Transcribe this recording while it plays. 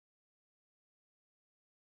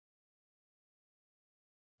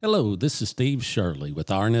Hello, this is Steve Shirley with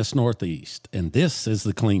RNS Northeast, and this is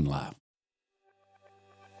The Clean Life.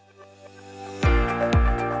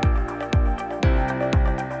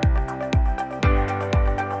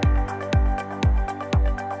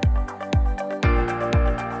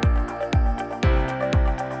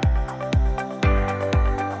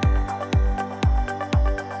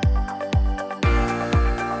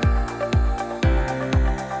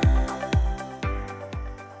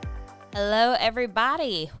 Hello,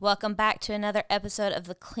 everybody. Welcome back to another episode of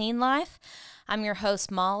The Clean Life. I'm your host,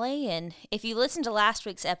 Molly, and if you listened to last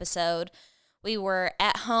week's episode, we were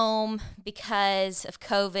at home because of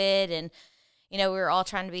COVID, and, we were all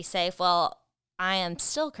trying to be safe. Well, I am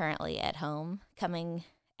still currently at home, coming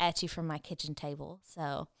at you from my kitchen table,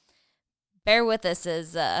 so bear with us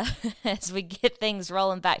as as we get things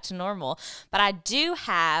rolling back to normal. But I do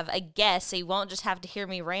have a guest, so you won't just have to hear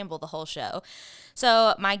me ramble the whole show.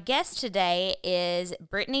 So my guest today is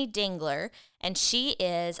Brittany Dingler, and she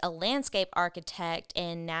is a landscape architect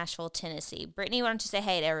in Nashville, Tennessee. Brittany, why don't you say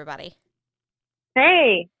hey to everybody?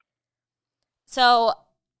 Hey. So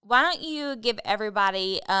why don't you give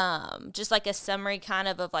everybody just like a summary kind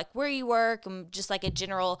of like where you work and just like a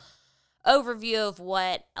general overview of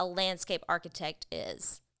what a landscape architect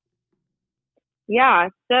is. Yeah,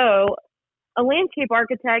 so a landscape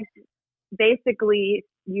architect, basically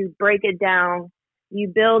you break it down,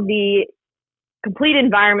 you build the complete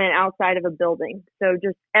environment outside of a building. So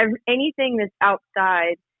just anything that's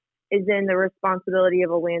outside is in the responsibility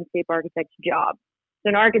of a landscape architect's job. So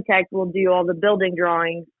an architect will do all the building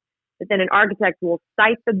drawings, but then an architect will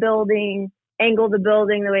site the building, angle the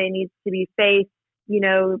building the way it needs to be faced,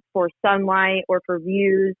 for sunlight or for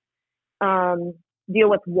views, deal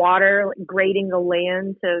with water, like grading the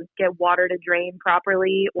land to get water to drain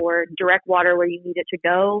properly or direct water where you need it to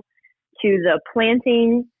go, to the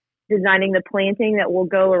planting, designing the planting that will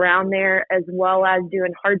go around there, as well as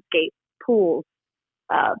doing hardscape, pools,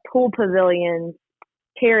 pool pavilions,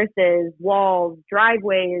 terraces, walls,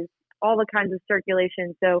 driveways, all the kinds of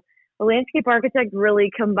circulation. So a landscape architect really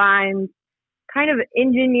combines kind of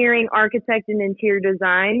engineering, architect, and interior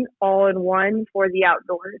design all in one for the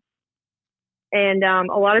outdoors. And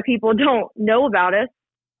a lot of people don't know about us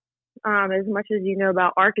as much as you know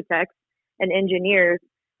about architects and engineers.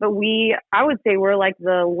 But I would say we're like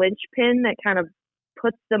the linchpin that kind of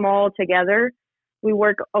puts them all together. We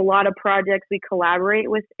work a lot of projects. We collaborate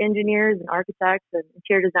with engineers and architects and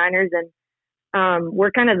interior designers, and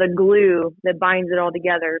we're kind of the glue that binds it all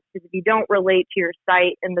together. Because if you don't relate to your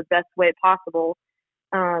site in the best way possible,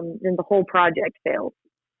 then the whole project fails.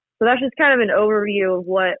 So that's just kind of an overview of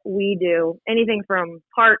what we do. Anything from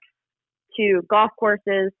parks to golf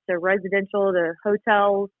courses to residential to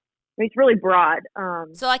hotels. I mean, it's really broad.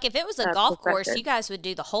 So like if it was a golf course, you guys would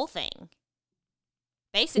do the whole thing.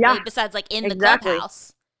 Basically, besides like in the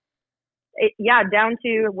clubhouse. Down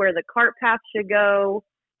to where the cart path should go,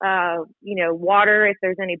 water if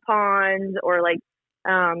there's any ponds, or like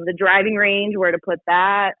the driving range, where to put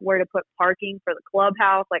that, where to put parking for the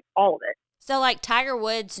clubhouse, like all of it. So like Tiger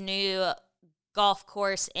Woods' new golf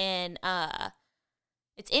course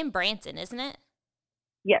it's in Branson, isn't it?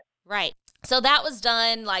 Yes. Right. So that was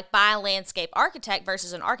done like by a landscape architect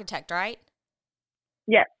versus an architect, right?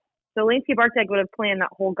 Yes. So landscape architect would have planned that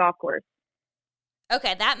whole golf course.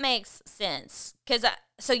 Okay, that makes sense. Because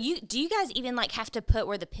do you guys even like have to put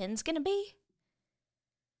where the pin's going to be?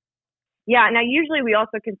 Yeah. Now usually we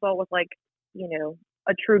also consult with like,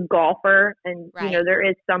 a true golfer, and right. There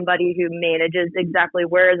is somebody who manages exactly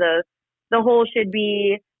where the hole should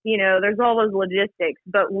be. There's all those logistics,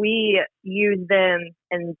 but we use them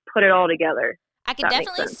and put it all together. I can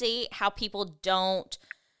definitely see how people don't,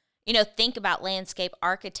 think about landscape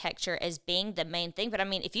architecture as being the main thing. But I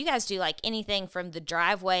mean, if you guys do like anything from the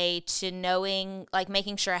driveway to knowing, like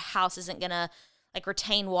making sure a house isn't going to like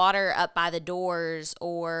retain water up by the doors,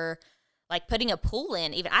 or like putting a pool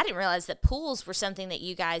in, even I didn't realize that pools were something that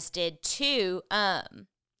you guys did too. I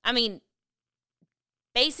mean,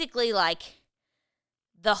 basically like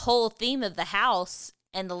the whole theme of the house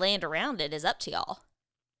and the land around it is up to y'all.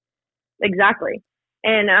 Exactly.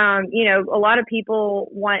 And, a lot of people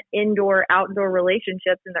want indoor-outdoor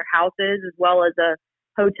relationships in their houses, as well as a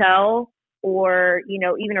hotel or,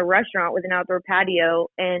 even a restaurant with an outdoor patio.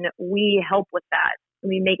 And we help with that.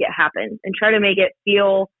 We make it happen and try to make it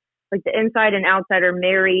feel like the inside and outside are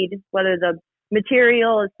married, whether the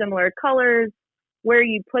material is similar colors, where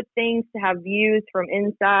you put things to have views from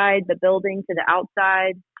inside the building to the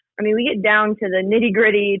outside. I mean, we get down to the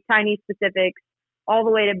nitty-gritty, tiny specifics, all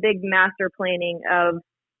the way to big master planning of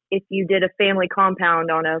if you did a family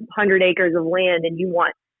compound on 100 acres of land and you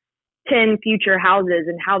want 10 future houses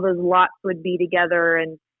and how those lots would be together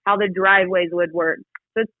and how the driveways would work.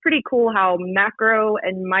 So it's pretty cool how macro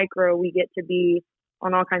and micro we get to be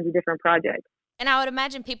on all kinds of different projects. And I would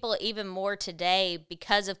imagine people even more today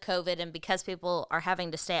because of COVID and because people are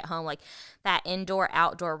having to stay at home, like that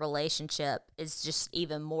indoor-outdoor relationship is just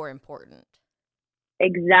even more important.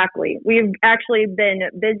 Exactly. We've actually been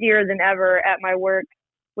busier than ever at my work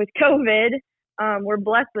with COVID. We're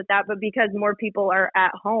blessed with that, but because more people are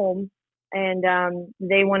at home and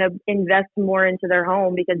they want to invest more into their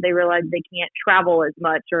home because they realize they can't travel as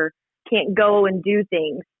much or can't go and do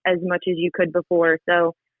things as much as you could before.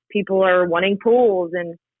 So people are wanting pools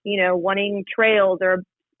and, wanting trails or a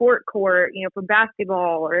sport court, for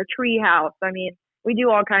basketball or a tree house. I mean, we do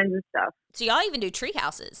all kinds of stuff. So y'all even do tree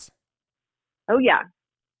houses? Oh, yeah.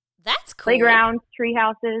 That's cool. Playgrounds, tree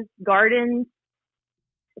houses, gardens.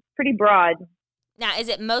 It's pretty broad. Now, is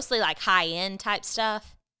it mostly like high-end type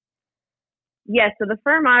stuff? Yes. So the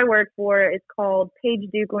firm I work for is called Page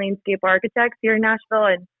Duke Landscape Architects here in Nashville.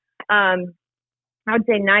 And I would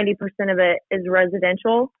say 90% of it is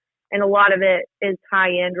residential and a lot of it is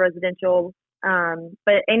high-end residential.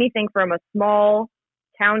 But anything from a small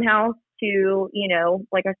townhouse to,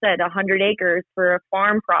 like I said, 100 acres for a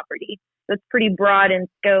farm property. So it's pretty broad in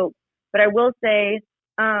scope. But I will say,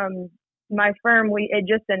 my firm, it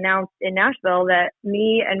just announced in Nashville that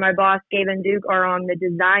me and my boss, Gavin Duke, are on the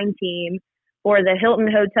design team for the Hilton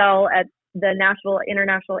Hotel at the Nashville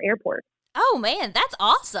International Airport. Oh, man, that's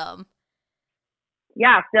awesome.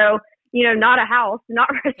 Yeah, so, not a house, not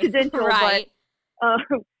residential, right.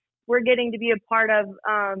 But we're getting to be a part of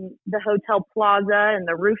the hotel plaza and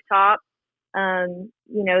the rooftop.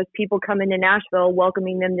 As people come into Nashville,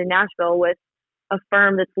 welcoming them to Nashville with a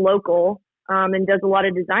firm that's local and does a lot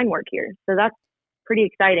of design work here. So that's pretty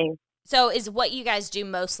exciting. So is what you guys do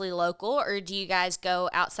mostly local, or do you guys go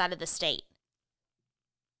outside of the state?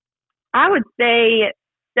 I would say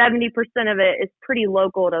 70% of it is pretty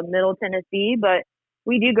local to Middle Tennessee, but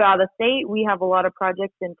we do go out of the state. We have a lot of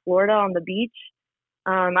projects in Florida on the beach.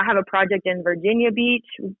 I have a project in Virginia Beach,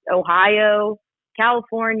 Ohio,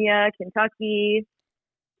 California, Kentucky.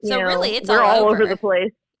 So really, it's we're all over the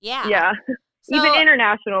place. Yeah. Yeah. So, even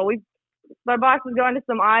international. My boss was going to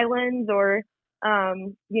some islands or,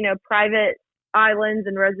 private islands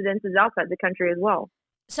and residences outside the country as well.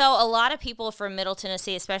 So a lot of people from Middle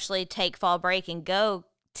Tennessee, especially, take fall break and go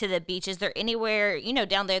to the beach. Is there anywhere,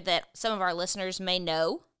 down there that some of our listeners may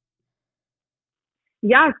know?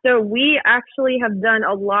 Yeah, so we actually have done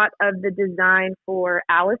a lot of the design for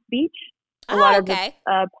Alice Beach. A lot of the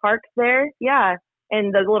parks there. Yeah.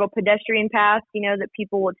 And the little pedestrian paths, that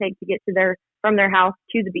people will take to get from their house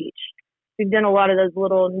to the beach. We've done a lot of those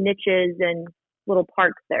little niches and little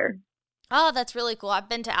parks there. Oh, that's really cool. I've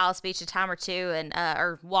been to Alice Beach a time or two and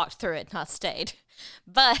or walked through it, not stayed.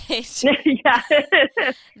 But yeah.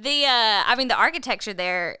 the architecture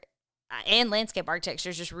there and landscape architecture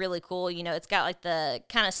is just really cool. It's got like the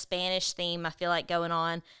kind of Spanish theme, I feel like, going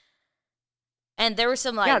on. And there were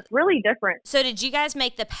some yeah, it's really different. So did you guys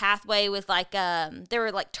make the pathway with there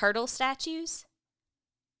were like turtle statues?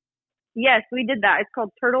 Yes, we did that. It's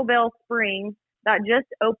called Turtle Bell Spring. That just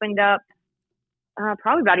opened up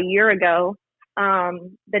probably about a year ago.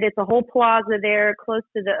 But it's a whole plaza there close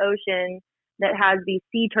to the ocean that has these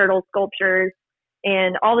sea turtle sculptures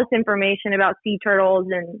and all this information about sea turtles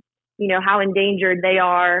and, how endangered they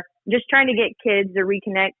are. Just trying to get kids to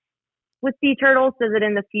reconnect with sea turtles so that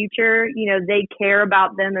in the future, they care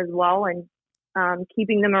about them as well and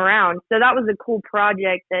keeping them around. So that was a cool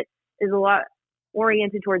project that is a lot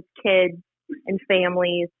oriented towards kids and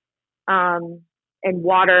families and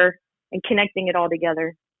water and connecting it all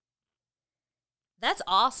together. That's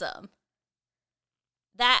awesome.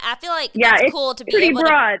 That I feel like yeah, that's cool to be pretty able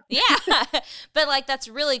broad. to, yeah, but that's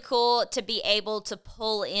really cool to be able to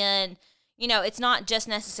pull in. It's not just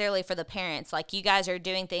necessarily for the parents. Like, you guys are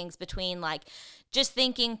doing things between just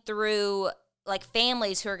thinking through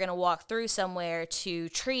families who are going to walk through somewhere to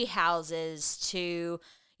tree houses to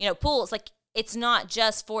pools. It's not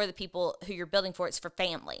just for the people who you're building for; it's for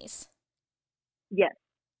families. Yes,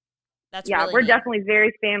 that's we're neat. Definitely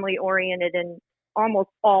very family oriented in almost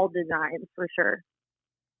all designs for sure.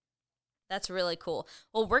 That's really cool.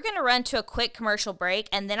 Well, we're going to run to a quick commercial break,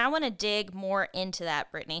 and then I want to dig more into that,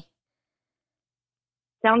 Brittany.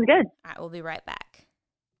 Sounds good. All right, we'll be right back.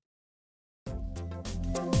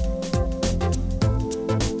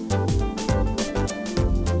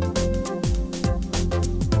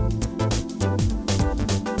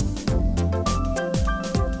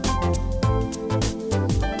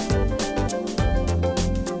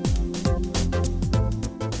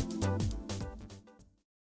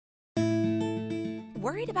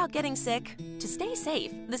 Worried about getting sick? To stay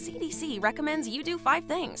safe, the CDC recommends you do 5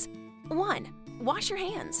 things. 1. Wash your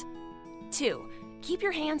hands. 2. Keep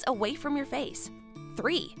your hands away from your face.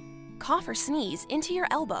 3. Cough or sneeze into your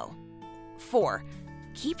elbow. 4.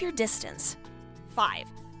 Keep your distance. 5.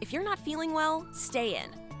 If you're not feeling well, stay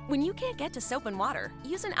in. When you can't get to soap and water,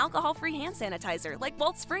 use an alcohol-free hand sanitizer like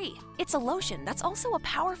Waltz Free. It's a lotion that's also a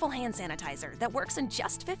powerful hand sanitizer that works in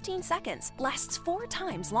just 15 seconds, lasts 4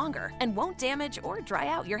 times longer, and won't damage or dry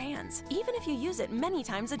out your hands, even if you use it many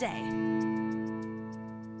times a day.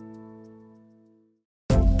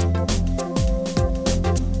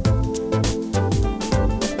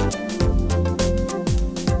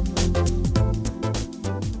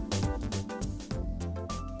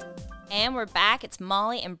 And we're back. It's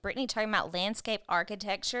Molly and Brittany talking about landscape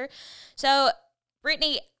architecture. So,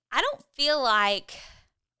 Brittany, I don't feel like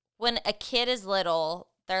when a kid is little,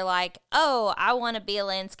 they're like, oh, I want to be a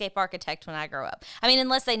landscape architect when I grow up. I mean,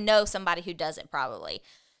 unless they know somebody who does it, probably.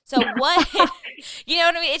 So what, you know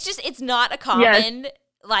what I mean? It's not a common,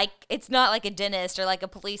 like, it's not like a dentist or like a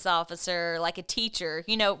police officer, or like a teacher,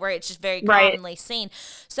 you know, where it's just very commonly seen.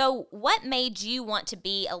 So what made you want to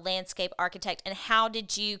be a landscape architect, and how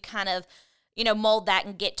did you kind of, you know, mold that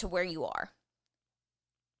and get to where you are?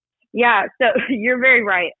 Yeah, so you're very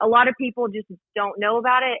right. A lot of people just don't know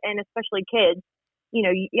about it, and especially kids. You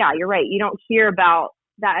know, yeah, you're right. You don't hear about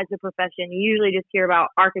that as a profession. You usually just hear about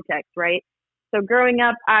architects, right? So growing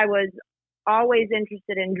up, I was always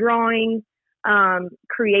interested in drawing,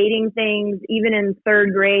 creating things. Even in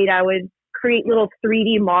 3rd grade, I would create little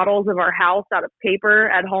 3D models of our house out of paper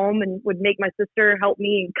at home and would make my sister help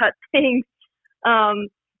me and cut things.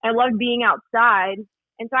 I loved being outside.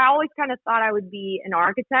 And so I always kind of thought I would be an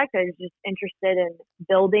architect. I was just interested in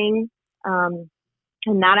building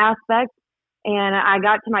in that aspect. And I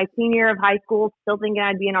got to my senior year of high school still thinking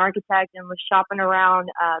I'd be an architect, and was shopping around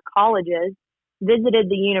colleges, visited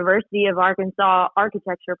the University of Arkansas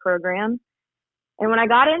architecture program. And when I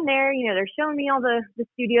got in there, you know, they're showing me all the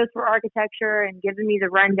studios for architecture and giving me the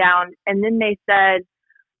rundown. And then they said,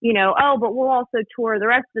 you know, oh, but we'll also tour the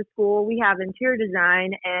rest of the school. We have interior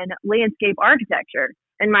design and landscape architecture.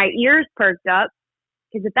 And my ears perked up,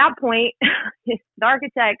 because at that point, the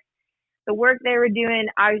architects, the work they were doing,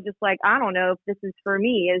 I was just like, I don't know if this is for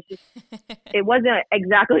me. It wasn't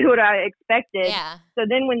exactly what I expected. Yeah. So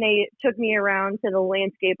then when they took me around to the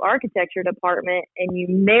landscape architecture department, and you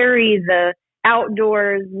marry the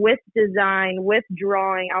outdoors with design, with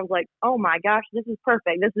drawing, I was like, oh my gosh, this is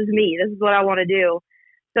perfect. This is me. This is what I want to do.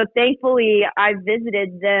 So thankfully I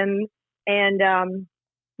visited them and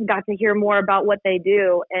got to hear more about what they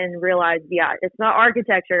do, and realized, yeah, it's not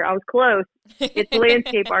architecture. I was close. It's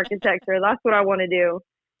landscape architecture. That's what I want to do.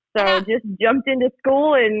 So just jumped into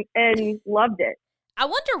school and loved it. I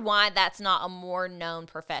wonder why that's not a more known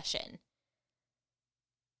profession.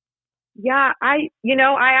 Yeah, I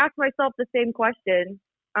asked myself the same question,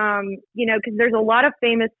 because there's a lot of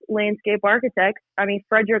famous landscape architects. I mean,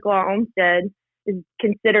 Frederick Law Olmsted is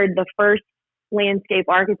considered the first landscape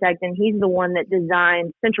architect, and he's the one that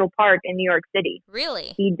designed Central Park in New York City.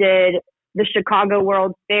 Really? He did the Chicago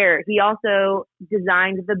World's Fair. He also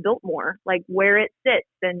designed the Biltmore, like where it sits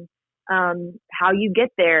and how you get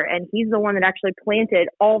there. And he's the one that actually planted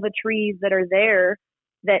all the trees that are there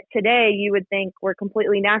that today you would think were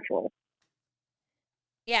completely natural.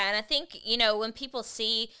 Yeah, and I think, you know, when people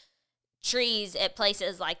see trees at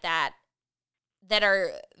places like that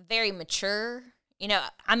are very mature, you know,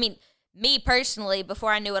 I mean, me personally,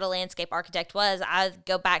 before I knew what a landscape architect was, I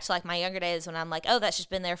go back to like my younger days when I'm like, oh, that's just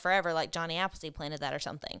been there forever, like Johnny Appleseed planted that or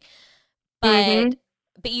something. But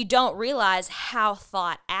but you don't realize how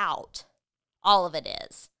thought out all of it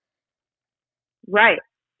is. Right.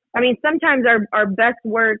 I mean, sometimes our best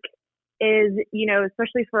work is, you know,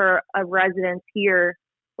 especially for a residence here,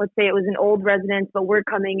 let's say it was an old residence, but we're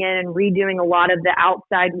coming in and redoing a lot of the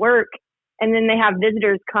outside work. And then they have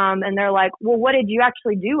visitors come and they're like, well, what did you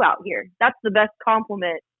actually do out here? That's the best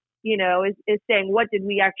compliment, you know, is saying, what did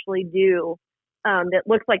we actually do that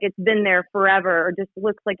looks like it's been there forever, or just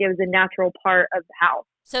looks like it was a natural part of the house.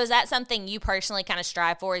 So is that something you personally kind of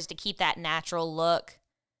strive for, is to keep that natural look?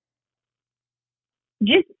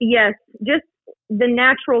 Just the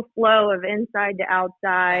natural flow of inside to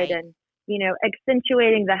outside, right. And, you know,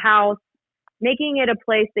 accentuating the house, making it a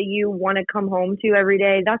place that you want to come home to every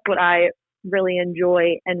day. That's what I really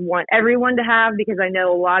enjoy and want everyone to have, because I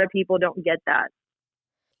know a lot of people don't get that.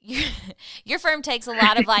 Your firm takes a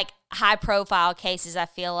lot of like high profile cases, I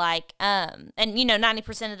feel like, and you know,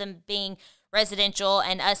 90% of them being residential,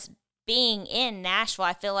 and us being in Nashville,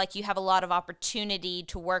 I feel like you have a lot of opportunity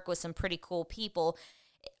to work with some pretty cool people.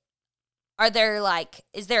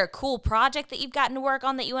 is there a cool project that you've gotten to work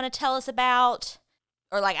on that you want to tell us about?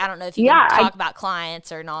 Or I don't know if you can talk about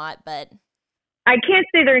clients or not, but. I can't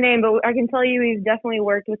say their name, but I can tell you we've definitely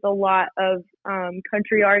worked with a lot of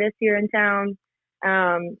country artists here in town,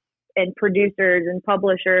 and producers and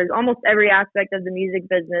publishers, almost every aspect of the music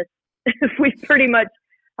business. We pretty much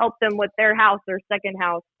helped them with their house or second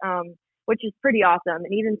house, which is pretty awesome.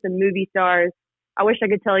 And even some movie stars. I wish I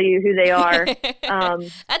could tell you who they are.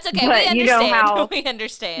 That's okay. But we understand. You know how, we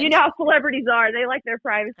understand. You know how celebrities are. They like their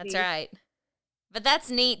privacy. That's right. But that's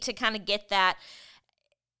neat to kind of get that.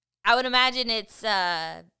 I would imagine it's,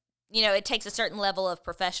 it takes a certain level of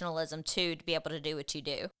professionalism, too, to be able to do what you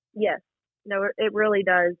do. Yes. No, it really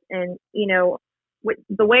does. And,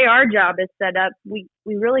 the way our job is set up, we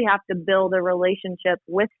really have to build a relationship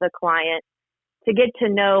with the client to get to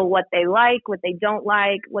know what they like, what they don't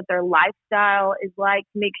like, what their lifestyle is like,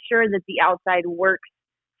 to make sure that the outside works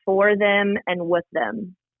for them and with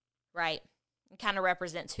them. Right. It kind of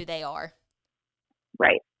represents who they are.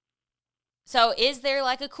 Right. So is there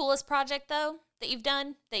a coolest project, though, that you've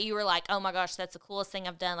done that you were like, oh my gosh, that's the coolest thing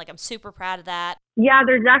I've done? I'm super proud of that. Yeah,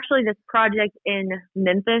 there's actually this project in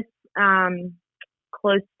Memphis,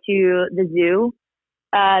 close to the zoo.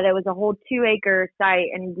 There was a whole 2-acre site,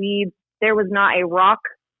 and there was not a rock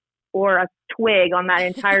or a twig on that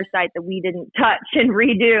entire site that we didn't touch and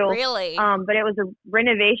redo. Really? But it was a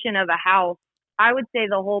renovation of a house. I would say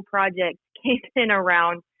the whole project came in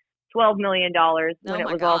around $12 million when it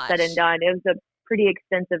was all said and done. It was a pretty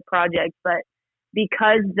expensive project, but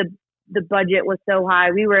because the budget was so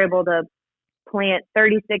high, we were able to plant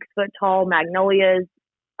 36-foot tall magnolias,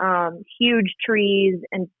 huge trees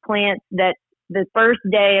and plants that the first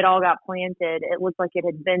day it all got planted, it looked like it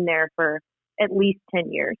had been there for at least 10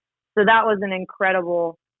 years. So that was an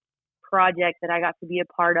incredible project that I got to be a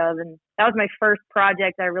part of. And that was my first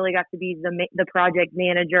project. I really got to be the project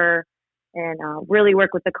manager and really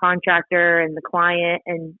work with the contractor and the client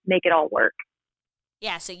and make it all work.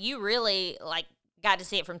 Yeah, so you really got to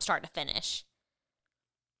see it from start to finish.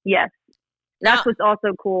 Yes. That's what's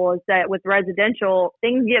also cool is that with residential,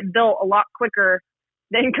 things get built a lot quicker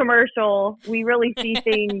than commercial. We really see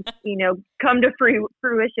things, come to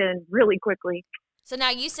fruition really quickly. So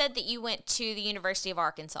now you said that you went to the University of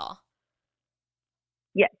Arkansas.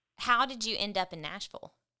 Yes. How did you end up in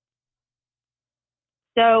Nashville?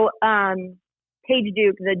 So, Page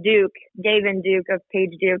Duke, David Duke of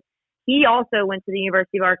Page Duke, he also went to the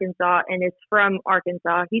University of Arkansas and is from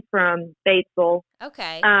Arkansas. He's from Batesville.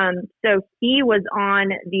 Okay. So he was on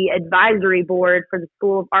the advisory board for the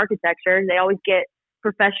School of Architecture. They always get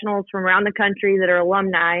professionals from around the country that are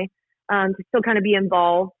alumni to still kind of be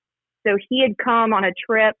involved. So he had come on a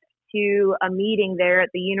trip to a meeting there at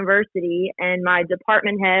the university, and my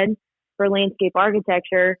department head for landscape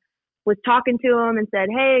architecture was talking to him and said,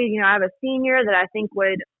 hey, I have a senior that I think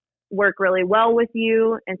would work really well with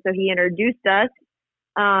you. And so he introduced us,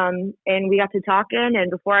 and we got to talking. And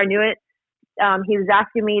before I knew it, he was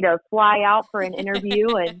asking me to fly out for an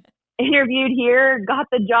interview and interviewed here, got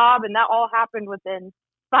the job. And that all happened within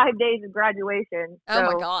 5 days of graduation.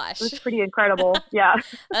 Oh my gosh. It was pretty incredible. Yeah.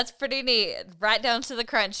 That's pretty neat. Right down to the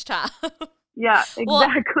crunch time. Yeah, exactly. Well,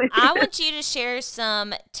 I want you to share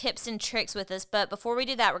some tips and tricks with us, but before we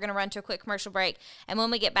do that, we're going to run to a quick commercial break, and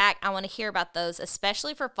when we get back, I want to hear about those,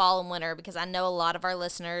 especially for fall and winter, because I know a lot of our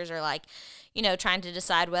listeners are trying to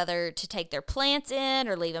decide whether to take their plants in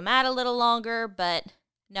or leave them out a little longer, but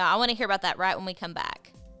no, I want to hear about that right when we come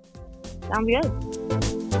back. Sounds good.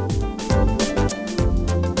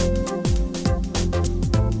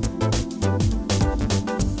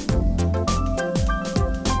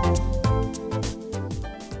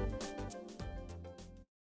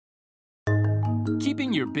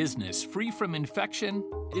 Keeping your business free from infection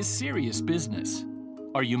is serious business.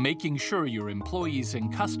 Are you making sure your employees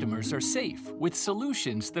and customers are safe with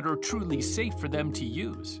solutions that are truly safe for them to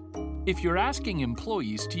use? If you're asking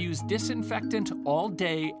employees to use disinfectant all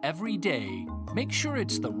day, every day, make sure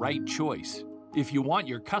it's the right choice. If you want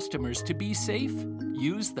your customers to be safe,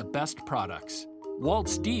 use the best products.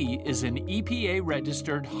 Waltz D is an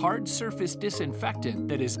EPA-registered hard surface disinfectant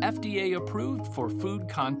that is FDA approved for food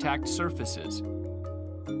contact surfaces.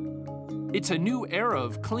 It's a new era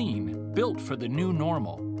of clean, built for the new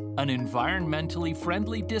normal. An environmentally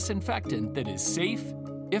friendly disinfectant that is safe,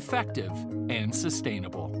 effective, and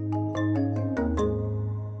sustainable.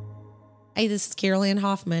 Hey, this is Carol Ann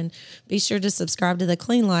Hoffman. Be sure to subscribe to The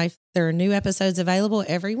Clean Life. There are new episodes available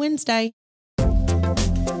every Wednesday.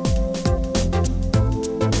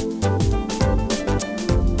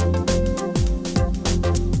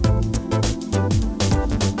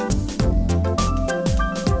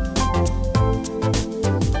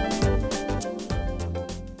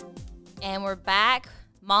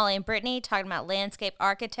 Molly and Brittany talking about landscape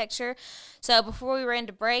architecture. So before we ran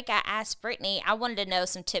to break, I asked Brittany, I wanted to know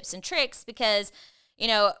some tips and tricks because,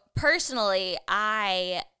 personally,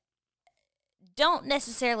 I don't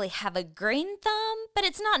necessarily have a green thumb, but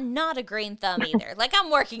it's not a green thumb either. Like, I'm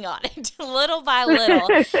working on it little by little.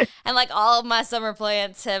 And like all of my summer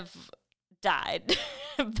plants have died.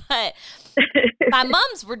 But my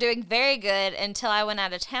mums were doing very good until I went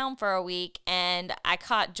out of town for a week and I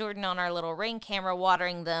caught Jordan on our little Ring camera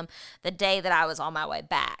watering them the day that I was on my way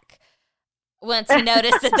back. Once he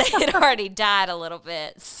noticed that they had already died a little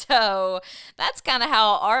bit. So that's kind of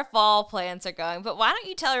how our fall plants are going. But why don't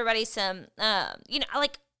you tell everybody some,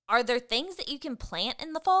 are there things that you can plant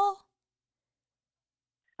in the fall?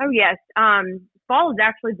 Oh, yes. Fall is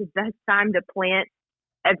actually the best time to plant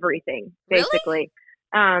everything, basically.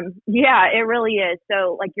 Really? Yeah, it really is.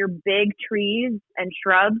 So like your big trees and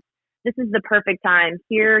shrubs, this is the perfect time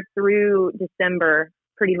here through December,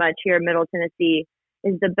 pretty much here in Middle Tennessee,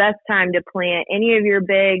 is the best time to plant any of your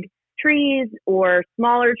big trees or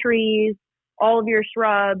smaller trees, all of your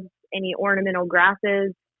shrubs, any ornamental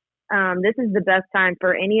grasses. This is the best time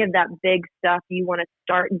for any of that big stuff you want to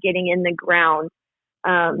start getting in the ground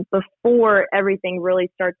before everything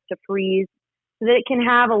really starts to freeze, so that it can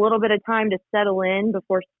have a little bit of time to settle in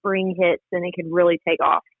before spring hits and it can really take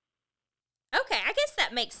off. Okay, I guess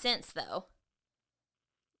that makes sense though.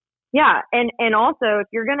 Yeah, and also if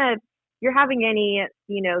you're having any,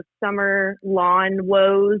 summer lawn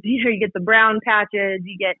woes, you get the brown patches,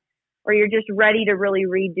 or you're just ready to really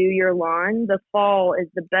redo your lawn, the fall is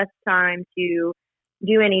the best time to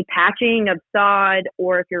do any patching of sod,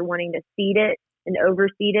 or if you're wanting to seed it and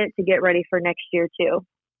overseed it to get ready for next year too.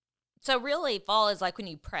 So really, fall is like when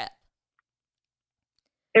you prep.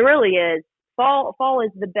 It really is. Fall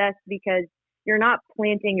is the best because you're not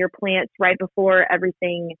planting your plants right before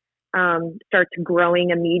everything starts growing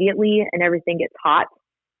immediately and everything gets hot.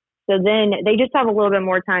 So then they just have a little bit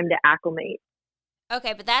more time to acclimate.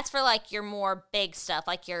 Okay, but that's for like your more big stuff,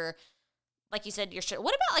 like you said,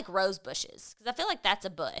 what about like rose bushes? Because I feel like that's a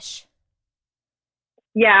bush.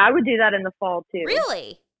 Yeah, I would do that in the fall too.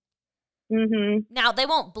 Really? Mm-hmm. Now, they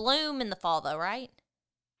won't bloom in the fall though, right?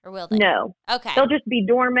 Or will they? No. Okay. They'll just be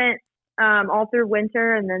dormant all through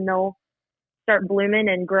winter, and then they'll start blooming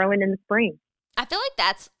and growing in the spring. I feel like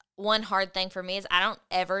that's one hard thing for me is I don't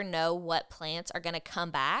ever know what plants are going to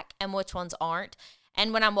come back and which ones aren't.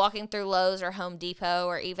 And when I'm walking through Lowe's or Home Depot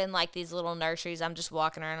or even like these little nurseries, I'm just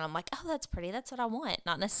walking around and I'm like, oh, that's pretty. That's what I want.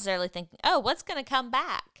 Not necessarily thinking, oh, what's going to come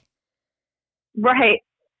back? Right.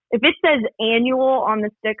 If it says annual on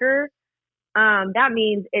the sticker, that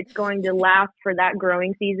means it's going to last for that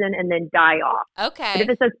growing season and then die off. Okay. But if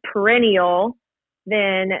it says perennial,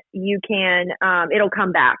 then you can, it'll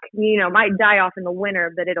come back. It might die off in the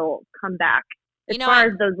winter, but it'll come back. As far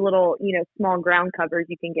as those little, small ground covers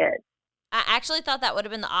you can get. I actually thought that would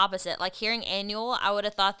have been the opposite. Like hearing annual, I would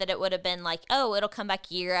have thought that it would have been like, oh, it'll come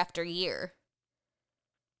back year after year.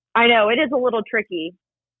 I know, it is a little tricky.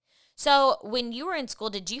 So when you were in school,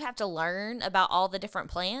 did you have to learn about all the different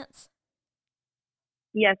plants?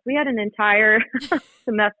 Yes, we had an entire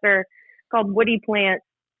semester called Woody Plants.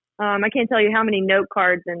 I can't tell you how many note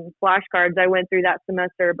cards and flashcards I went through that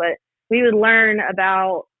semester, but we would learn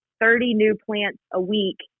about 30 new plants a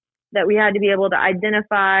week that we had to be able to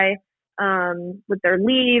identify with their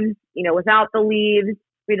leaves, without the leaves.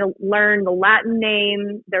 We'd learn the Latin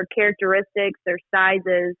name, their characteristics, their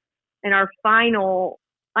sizes. And our final,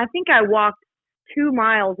 I think I walked 2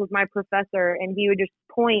 miles with my professor, and he would just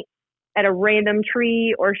point at a random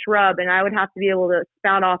tree or shrub, and I would have to be able to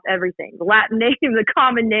spout off everything, the Latin name, the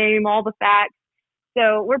common name, all the facts.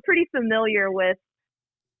 So we're pretty familiar with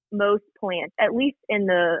most plants, at least in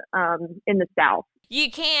the South.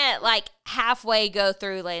 You can't like halfway go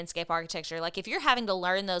through landscape architecture. Like if you're having to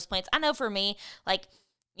learn those plants, I know for me, like,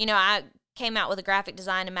 I came out with a graphic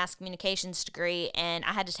design and mass communications degree, and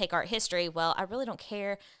I had to take art history. Well, I really don't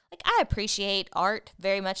care. Like, I appreciate art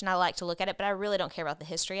very much, and I like to look at it, but I really don't care about the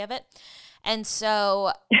history of it. And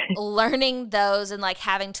so learning those and, like,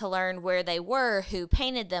 having to learn where they were, who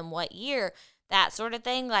painted them, what year, that sort of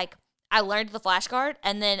thing, like, I learned the flashcard,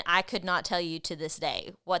 and then I could not tell you to this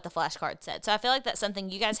day what the flashcard said. So I feel like that's something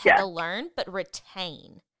you guys had to learn but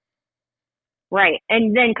retain. Right,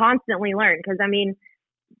 and then constantly learn, because,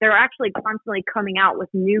 they're actually constantly coming out with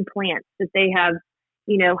new plants that they have,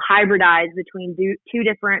 hybridized between 2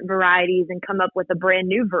 different varieties and come up with a brand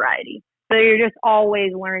new variety. So you're just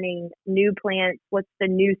always learning new plants, what's the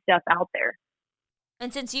new stuff out there.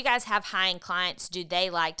 And since you guys have high-end clients, do they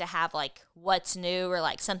like to have, like, what's new or,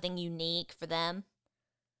 like, something unique for them?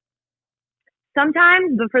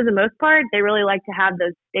 Sometimes, but for the most part, they really like to have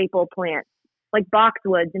those staple plants like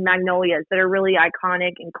boxwoods and magnolias that are really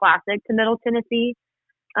iconic and classic to Middle Tennessee.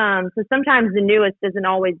 So sometimes the newest isn't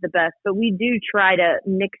always the best, but we do try to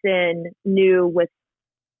mix in new with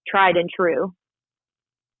tried and true.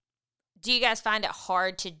 Do you guys find it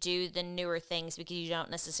hard to do the newer things because you don't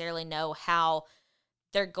necessarily know how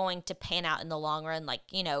they're going to pan out in the long run? Like,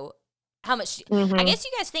 you know, how much, I guess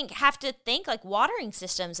you guys have to think like watering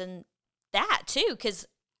systems and that too. Because,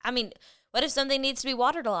 I mean, what if something needs to be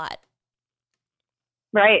watered a lot?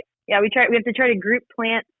 Right. Yeah, we have to try to group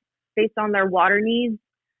plants based on their water needs,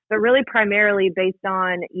 but really primarily based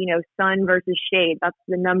on, you know, sun versus shade. That's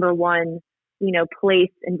the number one, you know,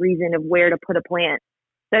 place and reason of where to put a plant.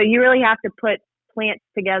 So you really have to put plants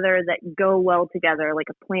together that go well together, like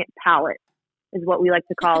a plant palette is what we like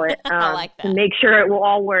to call it. I like that. To make sure it will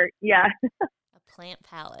all work. Yeah. A plant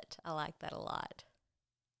palette. I like that a lot.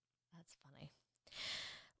 That's funny.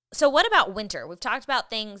 So what about winter? We've talked about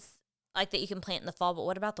things like that you can plant in the fall, but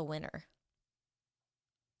what about the winter?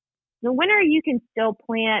 The winter, you can still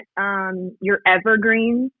plant your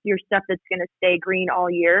evergreens, your stuff that's going to stay green all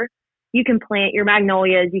year. You can plant your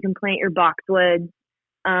magnolias, you can plant your boxwoods,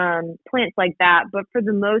 plants like that. But for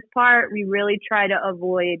the most part, we really try to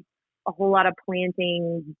avoid a whole lot of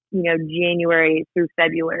planting, you know, January through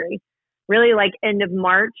February. Really like end of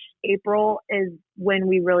March, April is when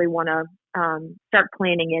we really want to start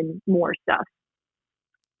planting in more stuff.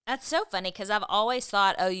 That's so funny because I've always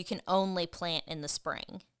thought, oh, you can only plant in the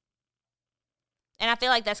spring. And I feel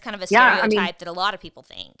like that's kind of a stereotype that a lot of people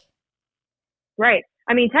think. Right.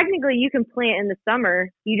 I mean, technically you can plant in the summer.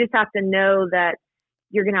 You just have to know that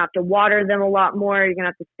you're going to have to water them a lot more. You're going to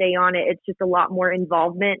have to stay on it. It's just a lot more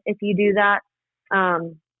involvement if you do that.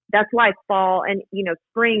 That's why fall and, you know,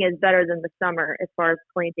 spring is better than the summer as far as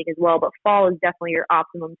planting as well. But fall is definitely your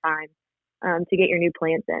optimum time to get your new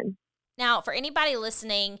plants in. Now, for anybody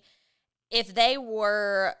listening, if they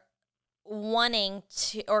were wanting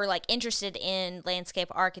to or like interested in landscape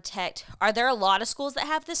architect, are there a lot of schools that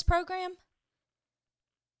have this program?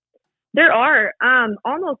 There are.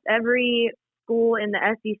 Almost every school in the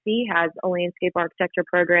SEC has a landscape architecture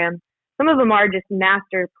program. Some of them are just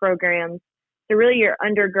master programs. So really your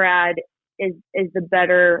undergrad is the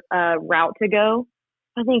better route to go.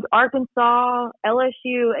 I think Arkansas,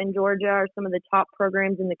 LSU, and Georgia are some of the top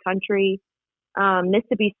programs in the country.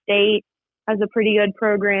 Mississippi State has a pretty good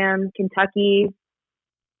program. Kentucky,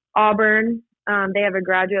 Auburn, they have a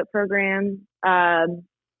graduate program. I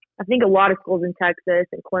think a lot of schools in Texas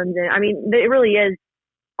and Clemson. I mean, it really is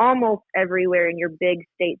almost everywhere in your big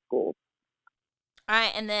state schools. All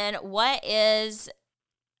right, and then what is,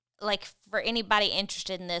 like, for anybody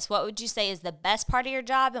interested in this, what would you say is the best part of your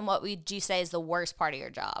job, and what would you say is the worst part of your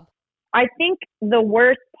job? I think the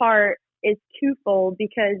worst part is twofold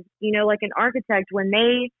because, you know, like an architect, when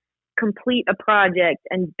they complete a project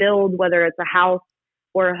and build, whether it's a house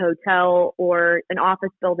or a hotel or an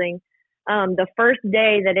office building, the first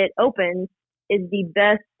day that it opens is the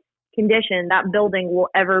best condition that building will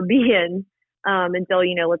ever be in until,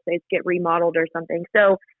 you know, let's say it's get remodeled or something.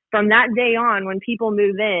 So from that day on, when people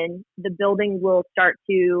move in, the building will start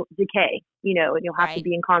to decay, you know, and you'll have to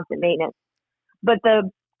be in constant maintenance. But the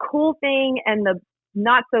cool thing and the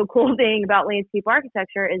not so cool thing about landscape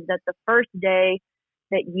architecture is that the first day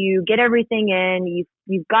that you get everything in,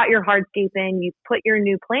 you've got your hardscape in, you've put your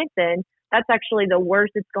new plants in, that's actually the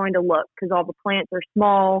worst it's going to look because all the plants are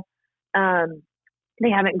small. They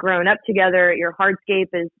haven't grown up together. Your hardscape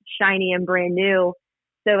is shiny and brand new.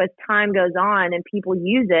 So as time goes on and people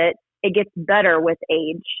use it, it gets better with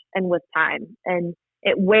age and with time. And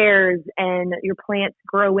it wears and your plants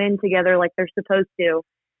grow in together like they're supposed to.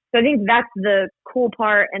 So I think that's the cool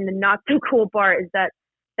part. And the not so cool part is that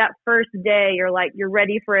first day you're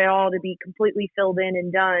ready for it all to be completely filled in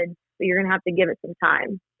and done, but you're going to have to give it some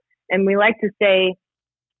time. And we like to say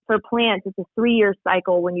for plants, it's a 3-year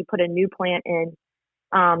cycle when you put a new plant in.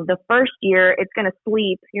 The first year it's going to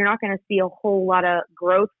sleep. You're not going to see a whole lot of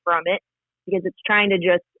growth from it because it's trying to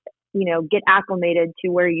just, you know, get acclimated to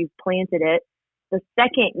where you've planted it. The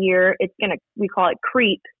second year, we call it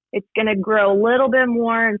creep. It's going to grow a little bit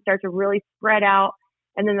more and start to really spread out.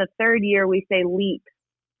 And then the third year we say leap.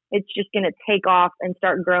 It's just going to take off and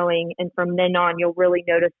start growing. And from then on, you'll really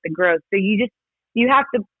notice the growth. So you have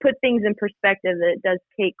to put things in perspective that it does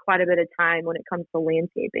take quite a bit of time when it comes to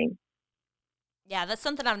landscaping. Yeah, that's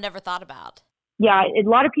something I've never thought about. Yeah, a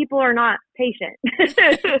lot of people are not patient.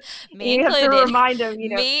 Me you included. have to remind them, you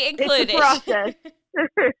know, Me included. It's a process.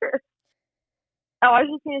 I was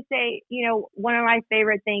just going to say, you know, one of my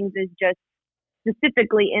favorite things is just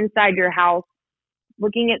specifically inside your house,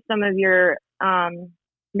 looking at some of your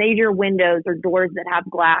major windows or doors that have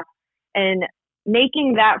glass, and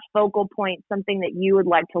making that focal point something that you would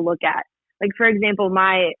like to look at. Like, for example,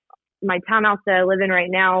 my townhouse that I live in right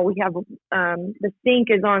now, we have the sink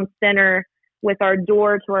is on center with our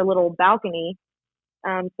door to our little balcony.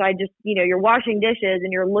 So I just, you're washing dishes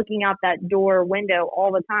and you're looking out that door window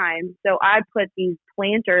all the time. So I put these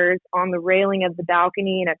planters on the railing of the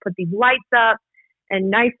balcony, and I put these lights up and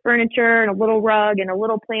nice furniture and a little rug and a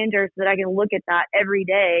little planter so that I can look at that every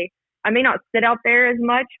day. I may not sit out there as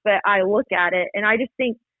much, but I look at it. And I just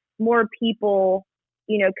think more people,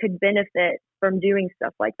 could benefit from doing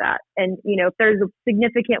stuff like that. And, if there's a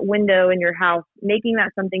significant window in your house, making that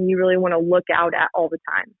something you really want to look out at all the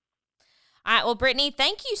time. All right. Well, Brittany,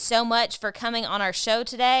 thank you so much for coming on our show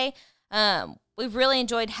today. We've really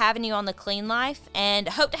enjoyed having you on The Clean Life, and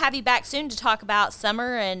hope to have you back soon to talk about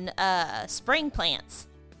summer and spring plants.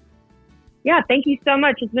 Yeah, thank you so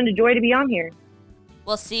much. It's been a joy to be on here.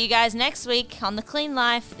 We'll see you guys next week on The Clean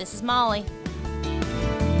Life. This is Molly.